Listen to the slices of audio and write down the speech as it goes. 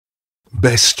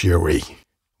Bestiary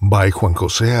by Juan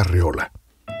José Arreola.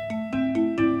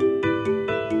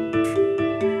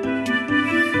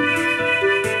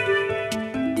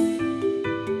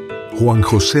 Juan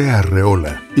José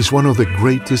Arreola is one of the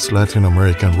greatest Latin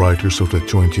American writers of the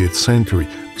 20th century,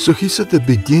 so he's at the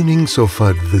beginnings of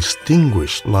a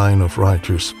distinguished line of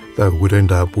writers that would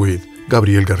end up with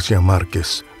Gabriel García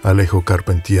Márquez, Alejo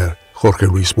Carpentier, Jorge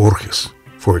Luis Borges,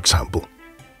 for example.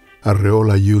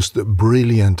 Arreola used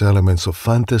brilliant elements of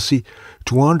fantasy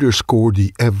to underscore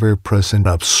the ever-present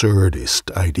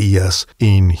absurdist ideas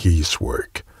in his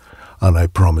work. And I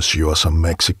promise you, as a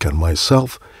Mexican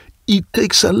myself, it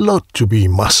takes a lot to be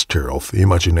master of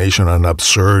imagination and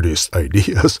absurdist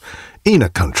ideas in a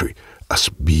country as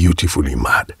beautifully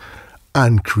mad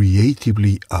and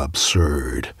creatively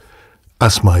absurd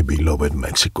as my beloved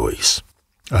Mexico is.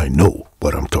 I know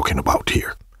what I'm talking about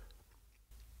here.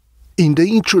 In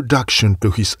the introduction to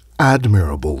his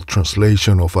admirable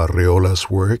translation of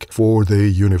Arreola's work for the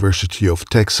University of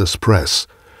Texas Press,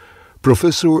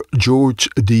 Professor George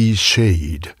D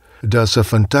Schade does a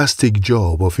fantastic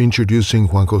job of introducing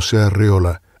Juan José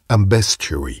Arreola and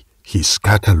Bestiary, his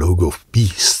catalogue of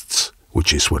beasts,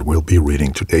 which is what we'll be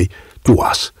reading today, to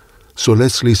us. So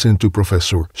let's listen to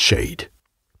Professor Schade.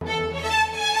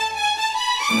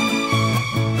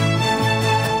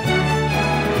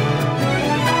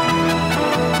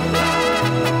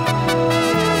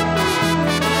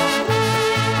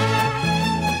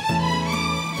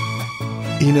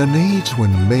 In an age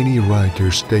when many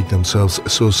writers take themselves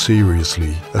so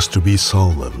seriously as to be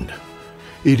solemn,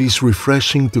 it is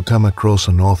refreshing to come across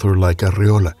an author like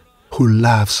Arreola, who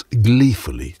laughs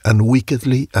gleefully and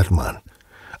wickedly at man,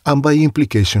 and by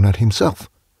implication at himself,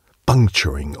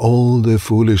 puncturing all the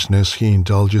foolishness he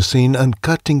indulges in and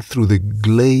cutting through the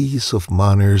glaze of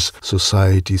manners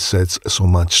society sets so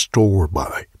much store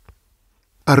by.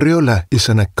 Arreola is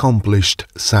an accomplished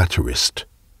satirist.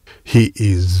 He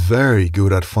is very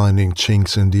good at finding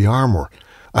chinks in the armor,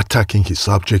 attacking his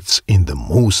subjects in the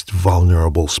most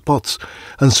vulnerable spots,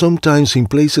 and sometimes in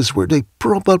places where they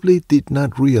probably did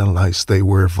not realize they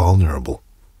were vulnerable.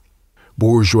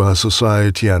 Bourgeois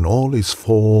society and all its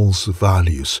false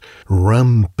values,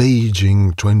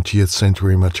 rampaging 20th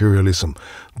century materialism,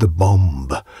 the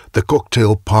bomb, the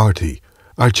cocktail party,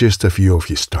 are just a few of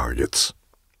his targets.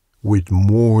 With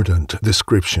mordant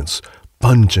descriptions,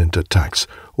 pungent attacks,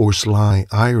 or sly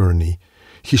irony,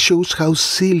 he shows how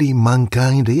silly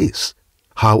mankind is,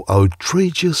 how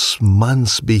outrageous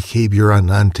man's behavior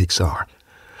and antics are,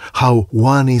 how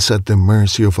one is at the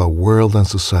mercy of a world and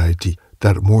society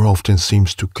that more often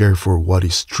seems to care for what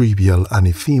is trivial and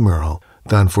ephemeral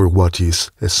than for what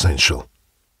is essential.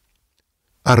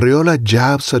 Arreola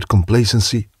jabs at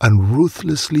complacency and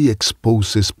ruthlessly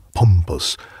exposes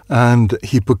pompous and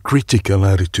hypocritical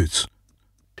attitudes.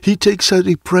 He takes a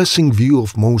depressing view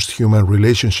of most human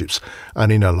relationships,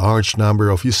 and in a large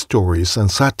number of his stories and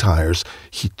satires,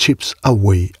 he chips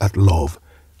away at love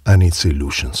and its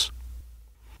illusions.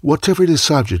 Whatever the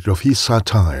subject of his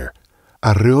satire,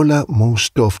 Arreola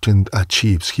most often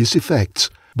achieves his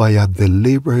effects by a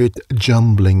deliberate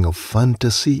jumbling of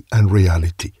fantasy and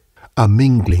reality, a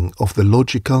mingling of the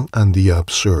logical and the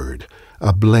absurd,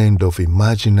 a blend of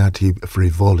imaginative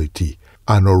frivolity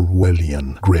and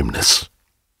Orwellian grimness.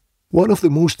 One of the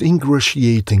most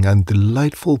ingratiating and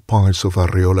delightful parts of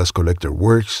Arreola's collected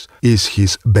works is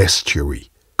his Bestiary,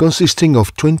 consisting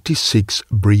of 26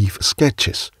 brief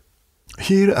sketches.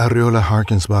 Here Arreola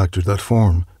harkens back to that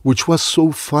form, which was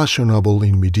so fashionable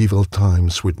in medieval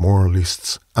times with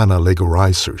moralists and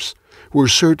allegorizers, where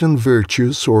certain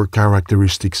virtues or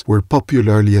characteristics were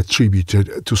popularly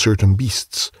attributed to certain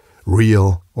beasts,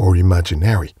 real or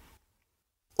imaginary.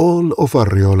 All of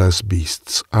Arreola's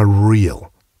beasts are real.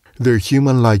 Their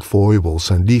human-like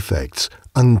foibles and defects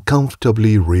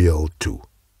uncomfortably real too.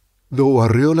 Though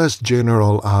Arreola's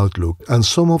general outlook and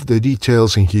some of the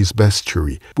details in his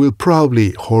Bestiary will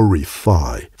probably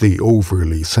horrify the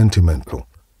overly sentimental,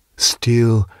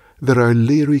 still there are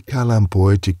lyrical and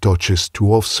poetic touches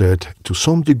to offset to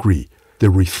some degree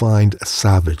the refined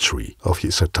savagery of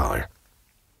his satire.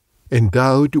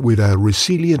 Endowed with a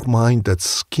resilient mind that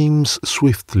skims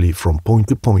swiftly from point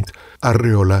to point,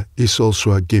 Arreola is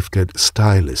also a gifted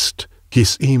stylist.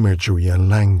 His imagery and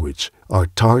language are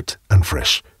tart and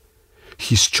fresh.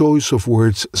 His choice of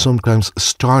words sometimes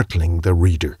startling the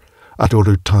reader, at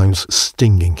other times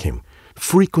stinging him,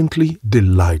 frequently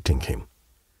delighting him.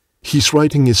 His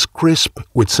writing is crisp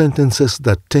with sentences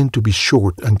that tend to be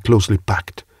short and closely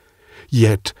packed.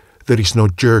 Yet there is no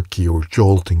jerky or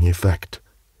jolting effect.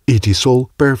 It is all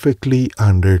perfectly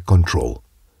under control,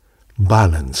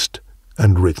 balanced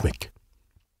and rhythmic.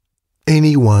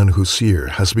 Anyone whose ear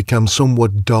has become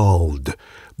somewhat dulled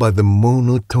by the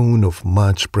monotone of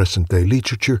much present-day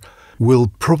literature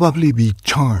will probably be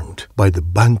charmed by the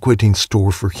banquet in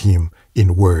store for him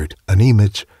in word and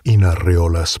image in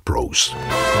Arreola's prose.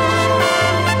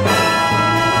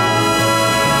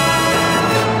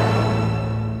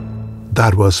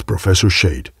 That was Professor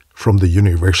Schade from the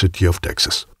University of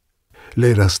Texas.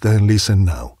 Let us then listen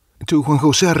now to Juan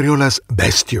José Arreola's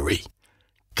Bestiary,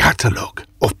 Catalogue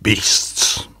of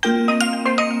Beasts.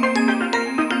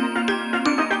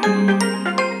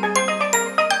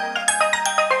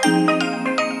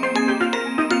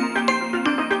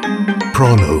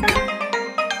 Prologue.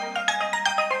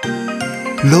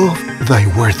 Love thy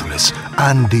worthless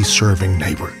and deserving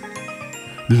neighbor.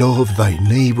 Love thy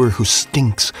neighbor who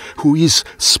stinks, who is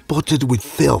spotted with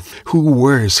filth, who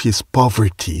wears his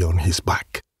poverty on his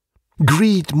back.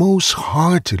 Greet most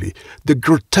heartily the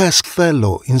grotesque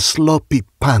fellow in sloppy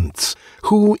pants,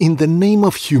 who in the name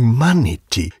of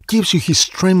humanity gives you his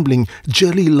trembling,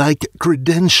 jelly-like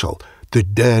credential, the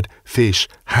dead fish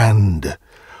hand,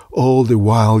 all the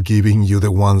while giving you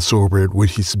the once-over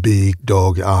with his big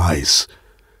dog eyes.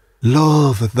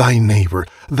 Love thy neighbor,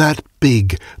 that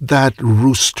pig, that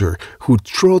rooster, who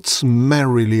trots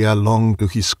merrily along to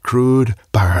his crude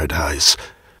paradise,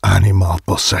 animal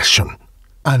possession.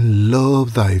 And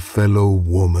love thy fellow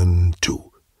woman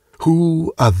too,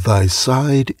 who at thy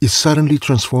side is suddenly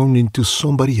transformed into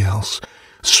somebody else,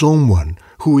 someone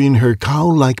who in her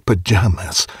cow-like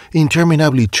pajamas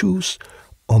interminably chews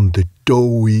on the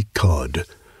doughy cud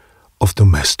of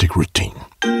domestic routine.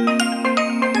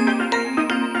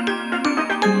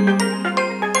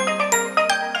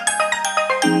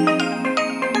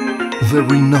 The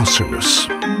rhinoceros.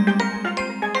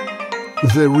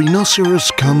 The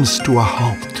rhinoceros comes to a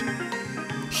halt.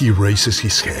 He raises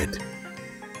his head.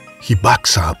 He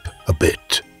backs up a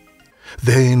bit.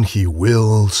 Then he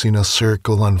wheels in a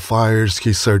circle and fires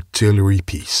his artillery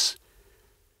piece.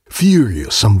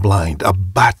 Furious and blind, a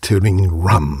battering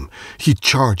ram, he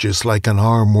charges like an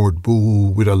armored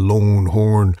bull with a lone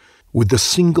horn, with the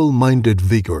single-minded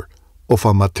vigor of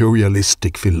a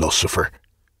materialistic philosopher.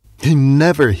 He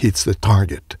never hits the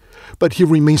target, but he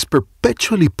remains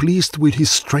perpetually pleased with his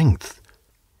strength.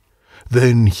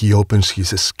 Then he opens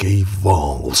his escape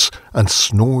valves and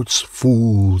snorts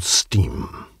full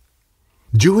steam.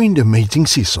 During the mating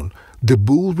season, the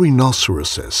bull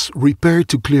rhinoceroses repair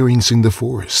to clearings in the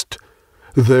forest.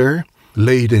 There,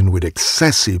 laden with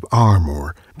excessive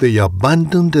armor, they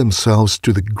abandon themselves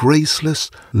to the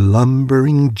graceless,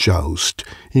 lumbering joust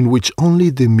in which only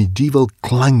the medieval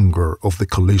clangor of the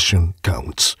collision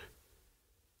counts.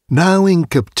 Now in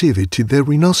captivity, the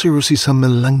rhinoceros is a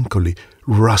melancholy,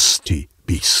 rusty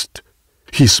beast.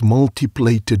 His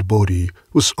multi-plated body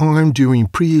was armed during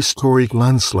prehistoric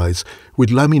landslides with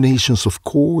laminations of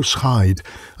coarse hide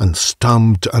and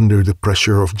stamped under the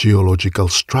pressure of geological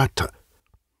strata.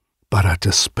 But at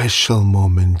a special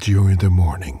moment during the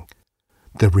morning,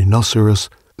 the rhinoceros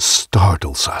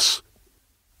startles us.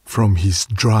 From his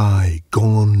dry,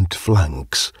 gaunt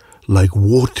flanks, like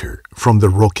water from the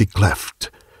rocky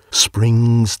cleft,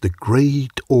 springs the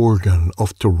great organ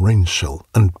of torrential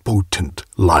and potent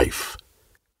life.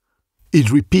 It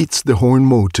repeats the horn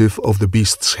motif of the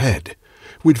beast's head,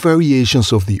 with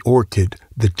variations of the orchid,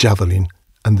 the javelin,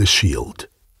 and the shield.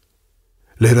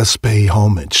 Let us pay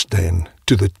homage, then,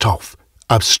 to the tough,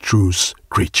 abstruse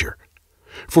creature,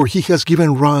 for he has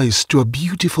given rise to a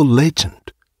beautiful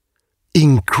legend.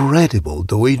 Incredible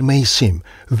though it may seem,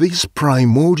 this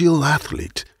primordial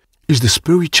athlete is the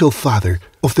spiritual father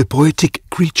of the poetic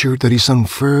creature that is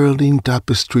unfurled in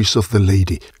tapestries of the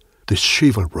lady, the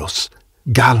chivalrous,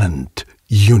 gallant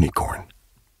unicorn.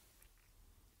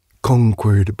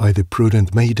 Conquered by the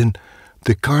prudent maiden,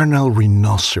 the carnal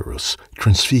rhinoceros,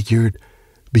 transfigured,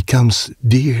 becomes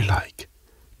deer-like,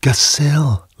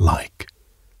 gazelle-like,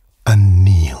 and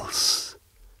kneels.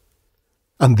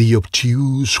 And the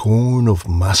obtuse horn of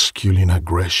masculine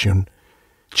aggression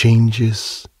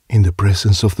changes in the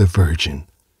presence of the Virgin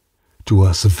to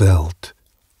a svelte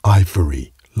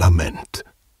ivory lament.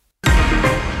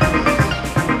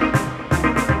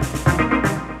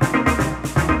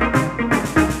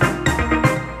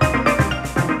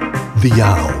 The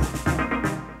owl.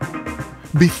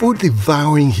 Before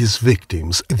devouring his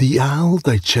victims, the owl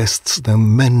digests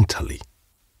them mentally.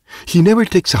 He never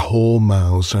takes a whole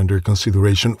mouse under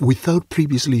consideration without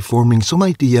previously forming some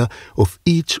idea of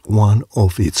each one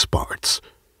of its parts.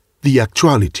 The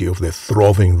actuality of the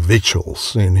throbbing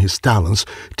victuals in his talons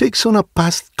takes on a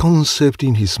past concept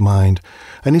in his mind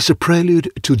and is a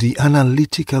prelude to the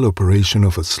analytical operation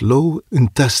of a slow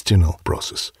intestinal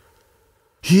process.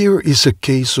 Here is a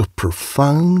case of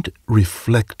profound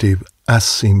reflective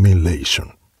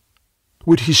assimilation.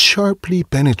 With his sharply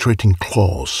penetrating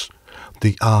claws,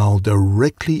 the owl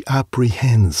directly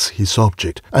apprehends his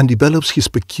object and develops his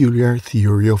peculiar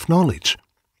theory of knowledge.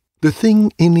 The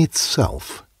thing in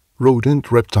itself,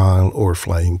 rodent, reptile, or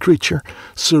flying creature,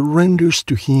 surrenders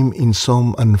to him in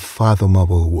some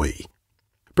unfathomable way.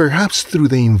 Perhaps through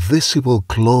the invisible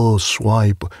claw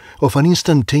swipe of an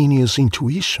instantaneous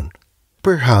intuition.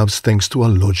 Perhaps thanks to a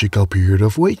logical period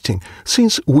of waiting,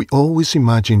 since we always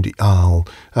imagine the owl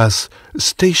as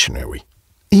stationary,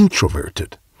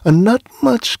 introverted, and not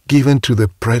much given to the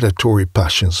predatory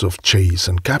passions of chase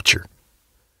and capture.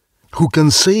 Who can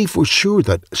say for sure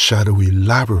that shadowy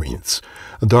labyrinths,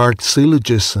 dark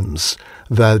syllogisms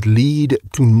that lead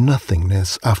to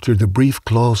nothingness after the brief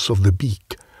claws of the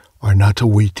beak are not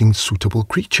awaiting suitable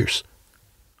creatures?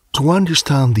 To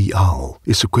understand the owl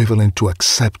is equivalent to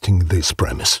accepting this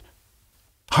premise.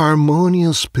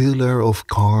 Harmonious pillar of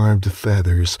carved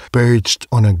feathers perched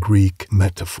on a Greek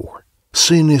metaphor.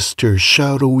 Sinister,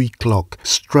 shadowy clock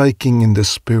striking in the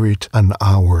spirit an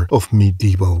hour of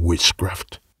medieval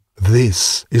witchcraft.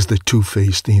 This is the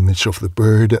two-faced image of the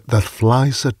bird that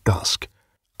flies at dusk,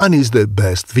 and is the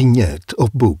best vignette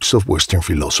of books of Western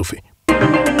philosophy.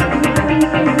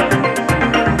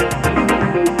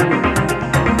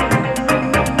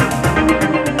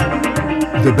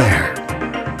 The bear.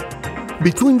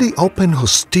 Between the open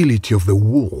hostility of the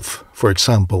wolf, for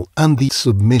example, and the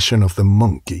submission of the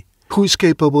monkey, who is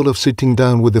capable of sitting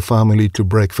down with the family to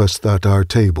breakfast at our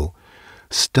table,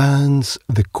 stands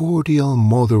the cordial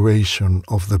moderation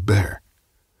of the bear,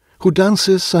 who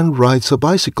dances and rides a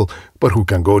bicycle, but who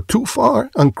can go too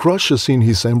far and crush us in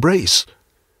his embrace.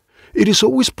 It is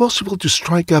always possible to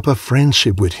strike up a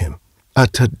friendship with him,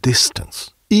 at a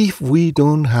distance, if we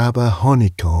don't have a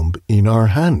honeycomb in our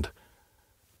hand.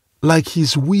 Like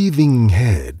his weaving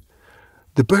head,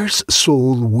 the bear's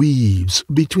soul weaves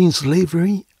between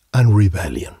slavery and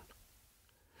rebellion.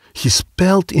 His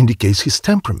pelt indicates his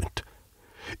temperament.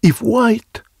 If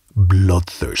white,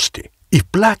 bloodthirsty. If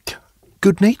black,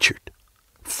 good-natured.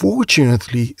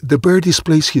 Fortunately, the bear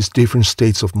displays his different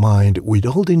states of mind with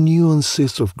all the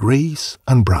nuances of grays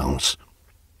and browns.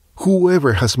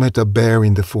 Whoever has met a bear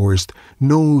in the forest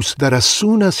knows that as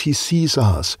soon as he sees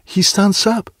us, he stands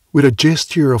up with a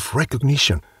gesture of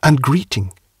recognition and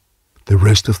greeting. The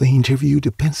rest of the interview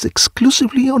depends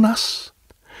exclusively on us.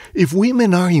 If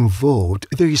women are involved,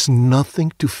 there is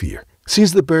nothing to fear,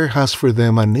 since the bear has for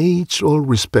them an age-old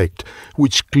respect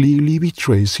which clearly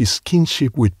betrays his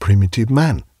kinship with primitive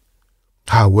man.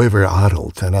 However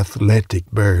adult and athletic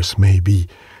bears may be,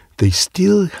 they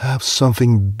still have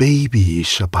something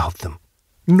babyish about them.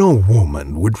 No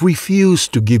woman would refuse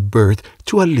to give birth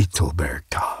to a little bear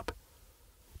cub.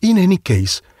 In any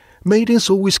case, maidens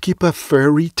always keep a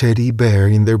furry teddy bear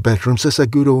in their bedrooms as a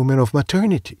good omen of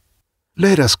maternity.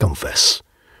 Let us confess,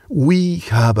 we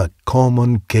have a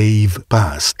common cave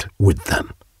past with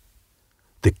them.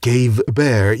 The cave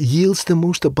bear yields the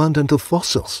most abundant of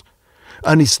fossils,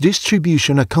 and its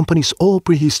distribution accompanies all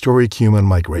prehistoric human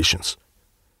migrations.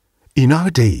 In our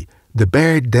day, the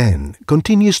bear den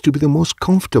continues to be the most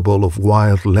comfortable of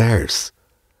wild lairs.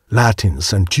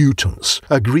 Latins and Teutons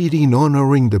agreed in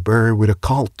honoring the bear with a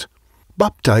cult,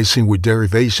 baptizing with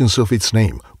derivations of its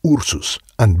name, Ursus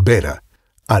and Bera,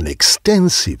 an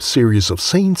extensive series of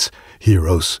saints,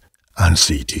 heroes, and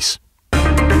cities.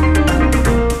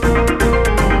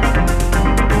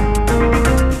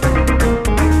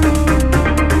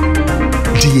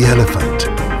 The elephant.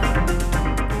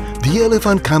 The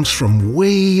elephant comes from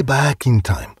way back in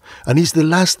time and is the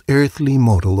last earthly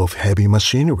model of heavy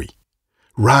machinery.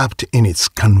 Wrapped in its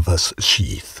canvas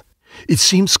sheath, it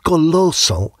seems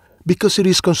colossal because it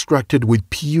is constructed with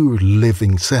pure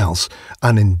living cells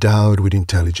and endowed with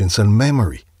intelligence and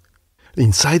memory.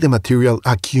 Inside the material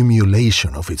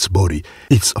accumulation of its body,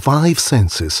 its five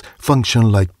senses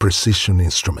function like precision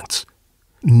instruments.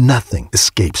 Nothing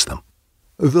escapes them.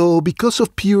 Though because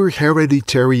of pure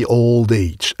hereditary old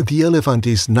age, the elephant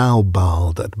is now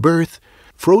bald at birth,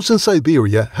 frozen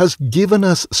Siberia has given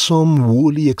us some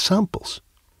woolly examples.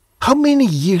 How many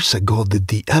years ago did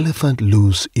the elephant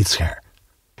lose its hair?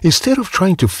 Instead of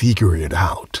trying to figure it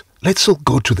out, let's all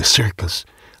go to the circus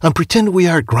and pretend we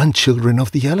are grandchildren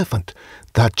of the elephant,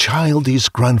 that childish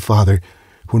grandfather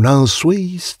who now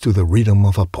sways to the rhythm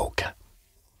of a polka.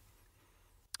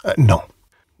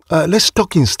 Let's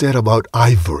talk instead about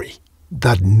ivory,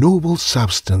 that noble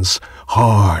substance,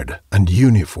 hard and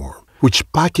uniform, which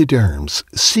pachyderms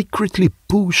secretly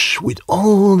push with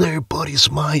all their body's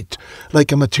might,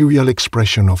 like a material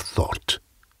expression of thought.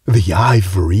 The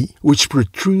ivory, which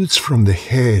protrudes from the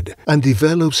head and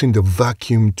develops in the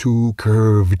vacuum two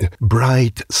curved,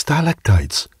 bright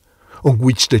stalactites, on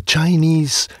which the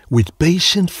Chinese, with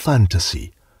patient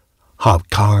fantasy, have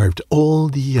carved all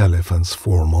the elephant's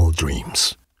formal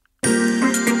dreams.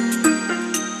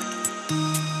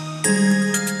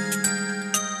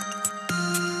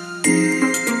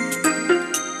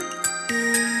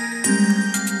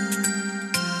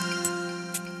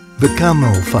 The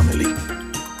camel family.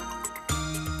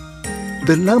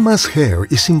 The llama's hair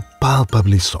is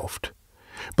impalpably soft,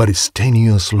 but its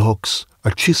tenuous locks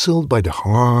are chiseled by the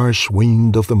harsh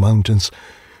wind of the mountains,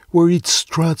 where it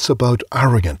struts about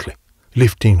arrogantly,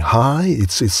 lifting high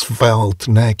its svelte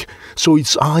neck so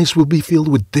its eyes will be filled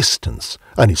with distance,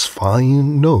 and its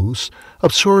fine nose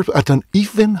absorb at an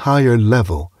even higher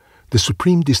level the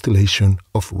supreme distillation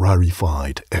of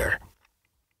rarefied air.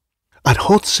 At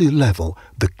hot sea level,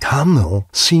 the camel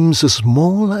seems as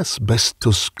small as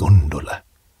Bestos' gondola,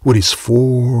 with its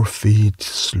 4 feet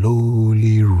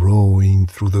slowly rowing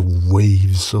through the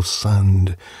waves of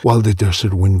sand, while the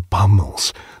desert wind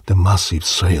pummels the massive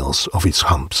sails of its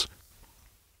humps.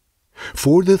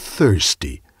 For the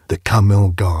thirsty, the camel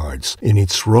guards in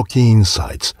its rocky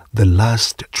insides the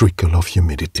last trickle of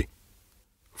humidity.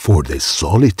 For the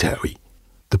solitary,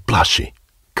 the plushy,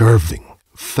 curving,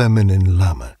 feminine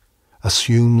llama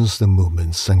assumes the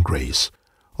movements and grace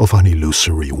of an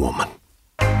illusory woman.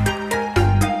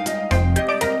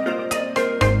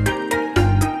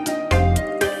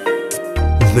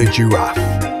 The giraffe.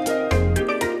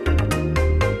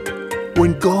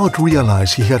 When God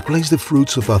realized he had placed the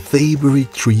fruits of a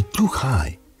favorite tree too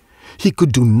high, he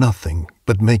could do nothing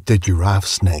but make the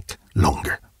giraffe's neck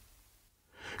longer.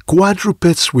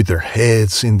 Quadrupeds with their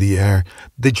heads in the air,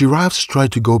 the giraffes try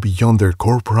to go beyond their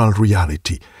corporal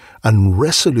reality and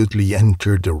resolutely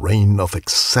enter the reign of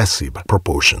excessive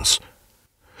proportions.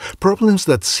 Problems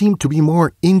that seemed to be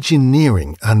more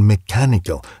engineering and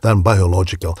mechanical than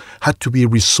biological had to be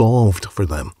resolved for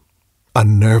them. A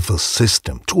nervous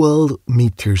system 12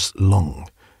 meters long,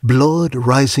 blood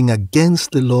rising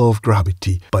against the law of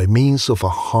gravity by means of a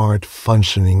heart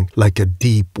functioning like a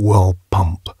deep well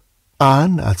pump,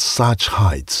 and at such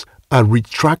heights, a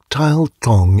retractile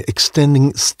tongue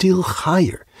extending still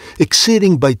higher,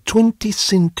 exceeding by 20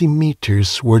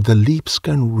 centimeters where the lips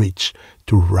can reach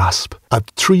to rasp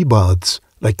at tree buds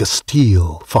like a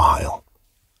steel file.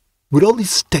 With all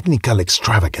this technical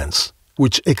extravagance,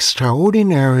 which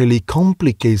extraordinarily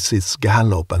complicates its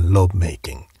gallop and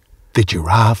love-making, the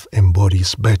giraffe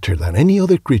embodies better than any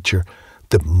other creature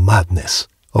the madness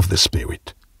of the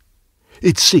spirit.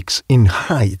 It seeks in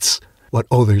heights what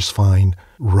others find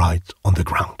right on the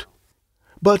ground.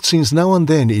 But since now and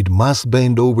then it must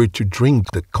bend over to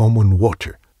drink the common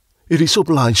water, it is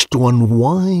obliged to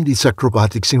unwind its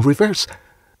acrobatics in reverse.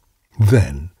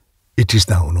 Then it is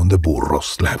down on the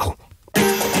burro's level.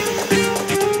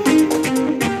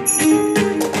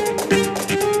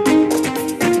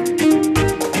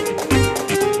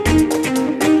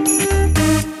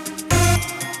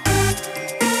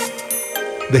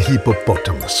 The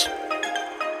hippopotamus.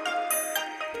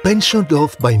 Pensioned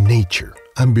off by nature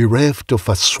and bereft of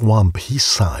a swamp his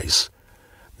size,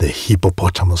 the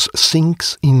hippopotamus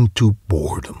sinks into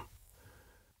boredom.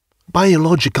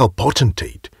 Biological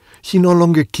potentate, he no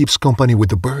longer keeps company with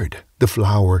the bird, the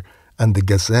flower, and the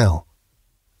gazelle.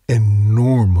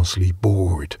 Enormously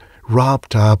bored,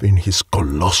 wrapped up in his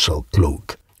colossal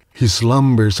cloak, he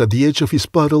slumbers at the edge of his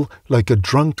puddle like a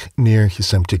drunk near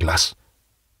his empty glass.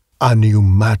 A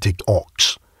pneumatic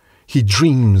ox, he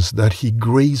dreams that he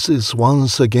grazes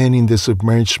once again in the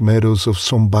submerged meadows of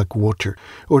some backwater,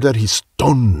 or that his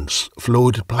stones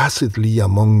float placidly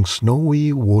among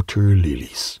snowy water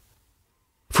lilies.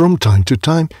 From time to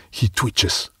time he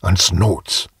twitches and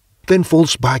snorts, then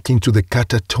falls back into the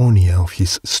catatonia of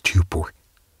his stupor.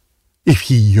 If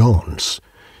he yawns,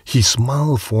 his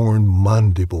malformed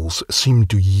mandibles seem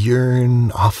to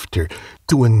yearn after,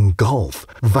 to engulf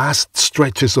vast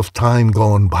stretches of time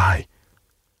gone by.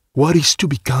 What is to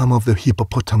become of the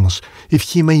hippopotamus if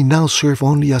he may now serve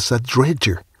only as a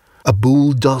dredger, a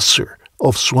bulldozer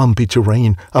of swampy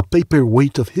terrain, a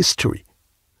paperweight of history?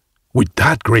 With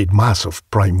that great mass of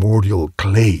primordial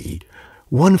clay,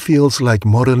 one feels like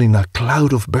modeling a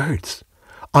cloud of birds,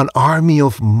 an army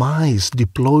of mice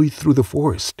deployed through the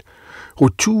forest, or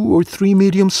 2 or 3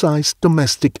 medium-sized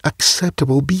domestic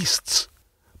acceptable beasts.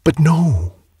 But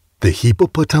no, the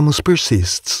hippopotamus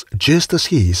persists just as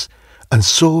he is, and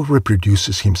so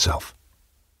reproduces himself.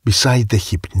 Beside the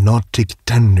hypnotic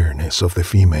tenderness of the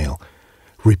female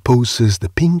reposes the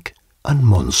pink and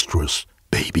monstrous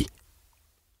baby.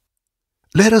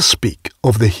 Let us speak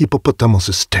of the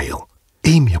hippopotamus's tail,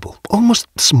 amiable, almost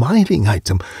smiling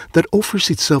item that offers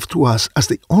itself to us as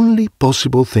the only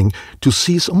possible thing to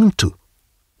seize onto.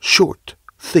 Short,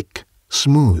 thick,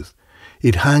 smooth,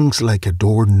 it hangs like a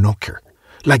door knocker,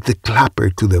 like the clapper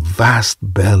to the vast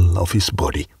bell of his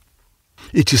body.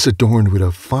 It is adorned with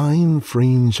a fine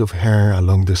fringe of hair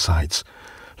along the sides,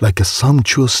 like a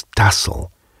sumptuous tassel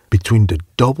between the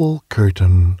double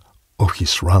curtain of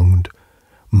his round,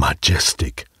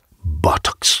 majestic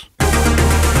buttocks.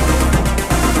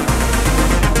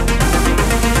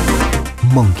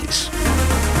 Monkeys.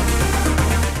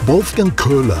 Wolfgang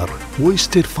Köhler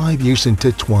wasted 5 years in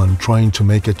Tetuan trying to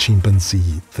make a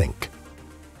chimpanzee think.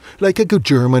 Like a good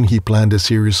German, he planned a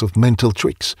series of mental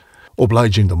tricks,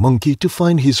 obliging the monkey to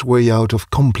find his way out of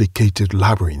complicated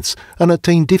labyrinths and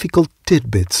attain difficult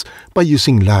tidbits by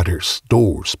using ladders,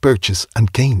 doors, perches,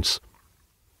 and canes.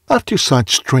 After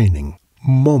such training,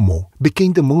 Momo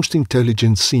became the most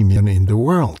intelligent simian in the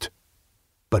world.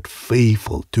 But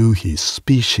faithful to his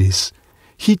species,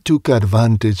 he took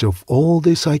advantage of all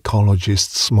the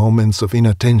psychologist's moments of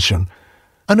inattention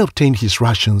and obtained his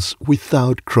rations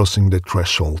without crossing the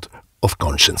threshold of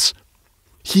conscience.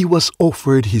 He was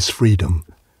offered his freedom,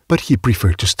 but he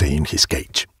preferred to stay in his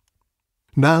cage.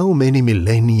 Now, many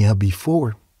millennia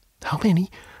before, how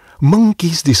many?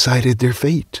 Monkeys decided their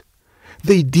fate.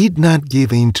 They did not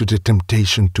give in to the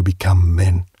temptation to become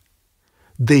men.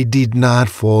 They did not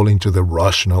fall into the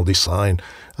rational design,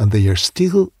 and they are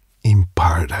still in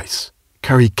paradise,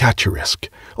 caricaturesque,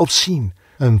 obscene,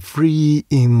 and free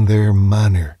in their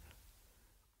manner.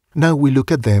 Now we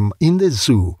look at them in the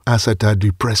zoo as at a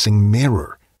depressing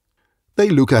mirror. They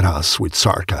look at us with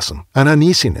sarcasm and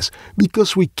uneasiness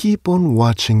because we keep on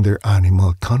watching their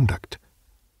animal conduct.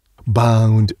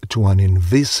 Bound to an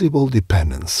invisible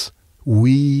dependence,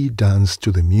 we dance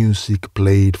to the music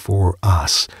played for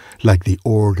us like the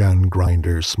organ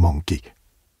grinder's monkey.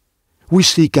 We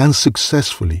seek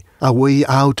unsuccessfully a way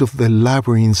out of the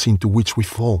labyrinths into which we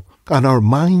fall, and our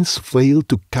minds fail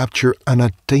to capture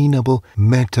unattainable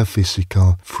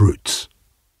metaphysical fruits.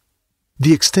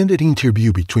 The extended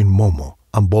interview between Momo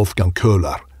and Wolfgang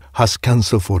Köhler has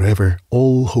cancelled forever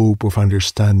all hope of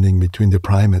understanding between the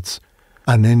primates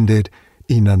and ended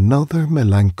in another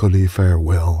melancholy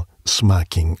farewell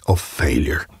smacking of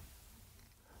failure.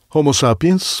 Homo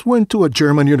sapiens went to a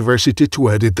German university to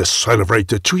edit the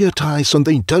celebrated treatise on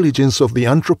the intelligence of the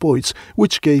anthropoids,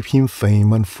 which gave him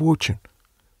fame and fortune,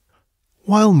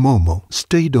 while Momo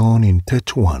stayed on in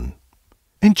Tetuan,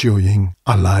 enjoying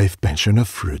a life pension of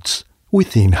fruits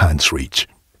within hand's reach.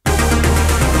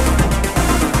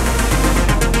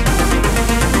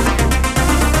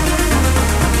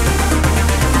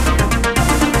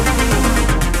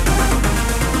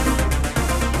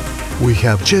 We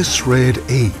have just read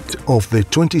 8 of the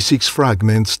 26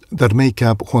 fragments that make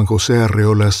up Juan José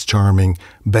Arreola's charming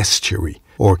Bestiary,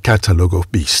 or Catalogue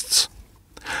of Beasts.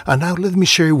 And now let me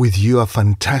share with you a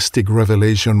fantastic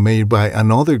revelation made by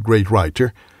another great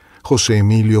writer, José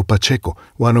Emilio Pacheco,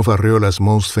 one of Arreola's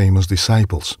most famous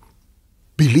disciples.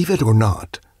 Believe it or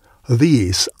not,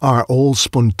 these are all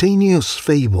spontaneous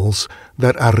fables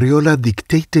that Arreola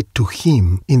dictated to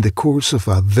him in the course of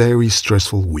a very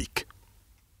stressful week.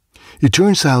 It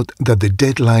turns out that the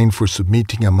deadline for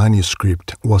submitting a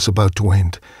manuscript was about to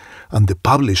end, and the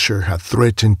publisher had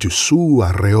threatened to sue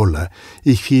Arreola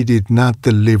if he did not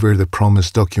deliver the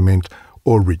promised document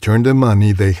or return the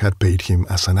money they had paid him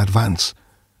as an advance.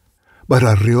 But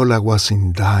Arreola was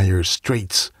in dire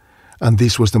straits, and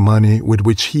this was the money with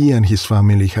which he and his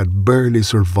family had barely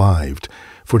survived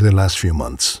for the last few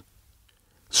months.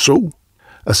 So,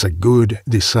 as a good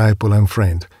disciple and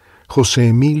friend, José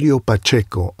Emilio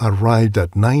Pacheco arrived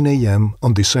at 9 a.m.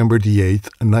 on December the 8th,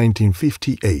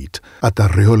 1958, at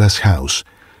Arreola's house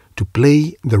to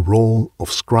play the role of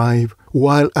scribe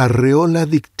while Arreola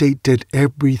dictated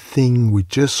everything we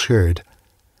just heard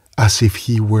as if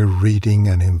he were reading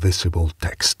an invisible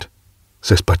text,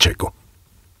 says Pacheco.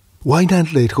 Why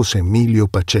not let José Emilio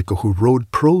Pacheco, who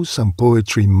wrote prose and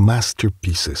poetry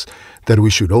masterpieces that we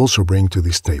should also bring to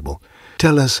this table,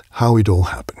 tell us how it all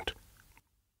happened?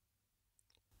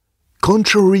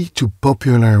 Contrary to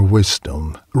popular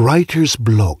wisdom, writer's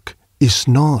block is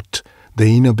not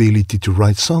the inability to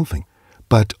write something,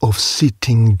 but of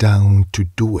sitting down to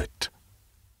do it.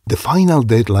 The final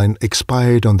deadline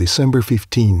expired on December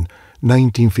 15,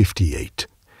 1958.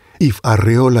 If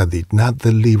Arreola did not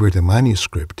deliver the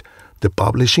manuscript, the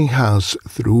publishing house,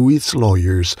 through its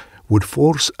lawyers, would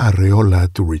force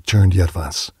Arreola to return the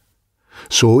advance.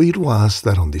 So it was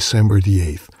that on December the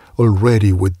 8th,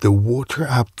 already with the water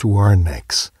up to our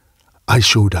necks, I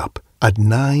showed up at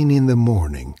 9 in the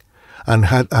morning and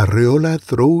had Arreola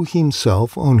throw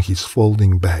himself on his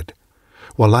folding bed,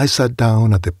 while I sat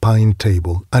down at the pine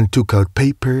table and took out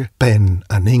paper, pen,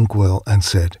 and inkwell and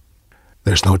said,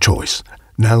 "There's no choice.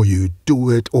 Now you do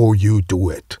it or you do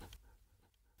it."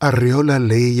 Arreola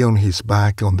lay on his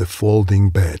back on the folding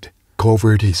bed,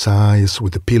 covered his eyes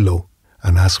with a pillow,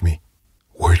 and asked me,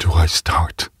 "Where do I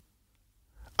start?"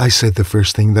 I said the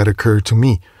first thing that occurred to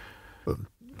me,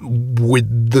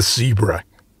 "With the zebra."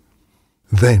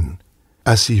 Then,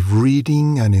 as if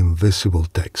reading an invisible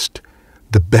text,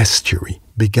 the bestiary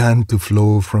began to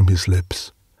flow from his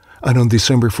lips, and on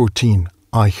December 14,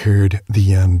 I heard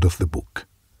the end of the book.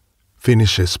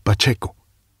 Finishes Pacheco.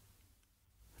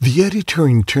 The editor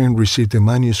in turn received the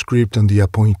manuscript on the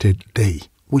appointed day,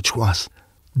 which was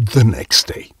the next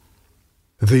day.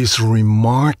 This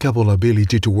remarkable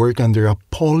ability to work under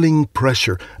appalling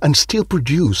pressure and still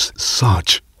produce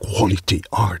such quality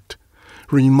art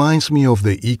reminds me of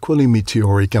the equally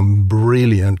meteoric and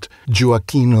brilliant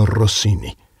Gioacchino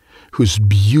Rossini, whose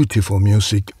beautiful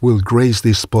music will grace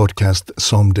this podcast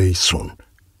someday soon.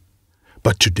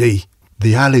 But today,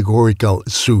 the allegorical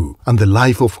zoo and the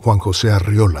life of Juan José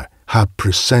Arreola have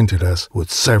presented us with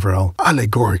several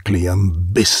allegorically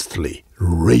and beastly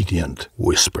radiant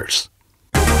whispers.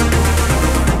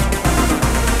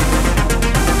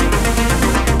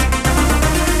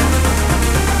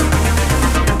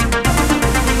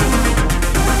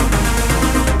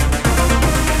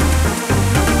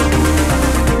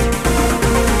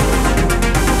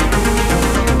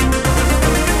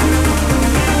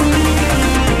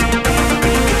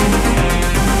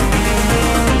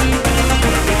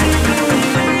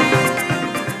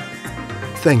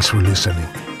 Thanks for listening.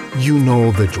 You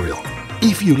know the drill.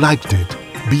 If you liked it,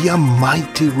 be a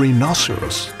mighty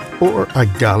rhinoceros or a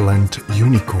gallant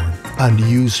unicorn and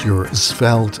use your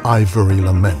svelte ivory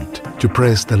lament to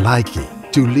press the like key,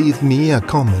 to leave me a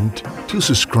comment, to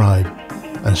subscribe,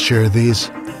 and share this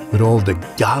with all the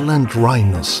gallant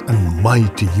rhinos and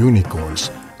mighty unicorns,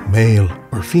 male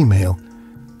or female,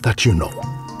 that you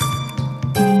know.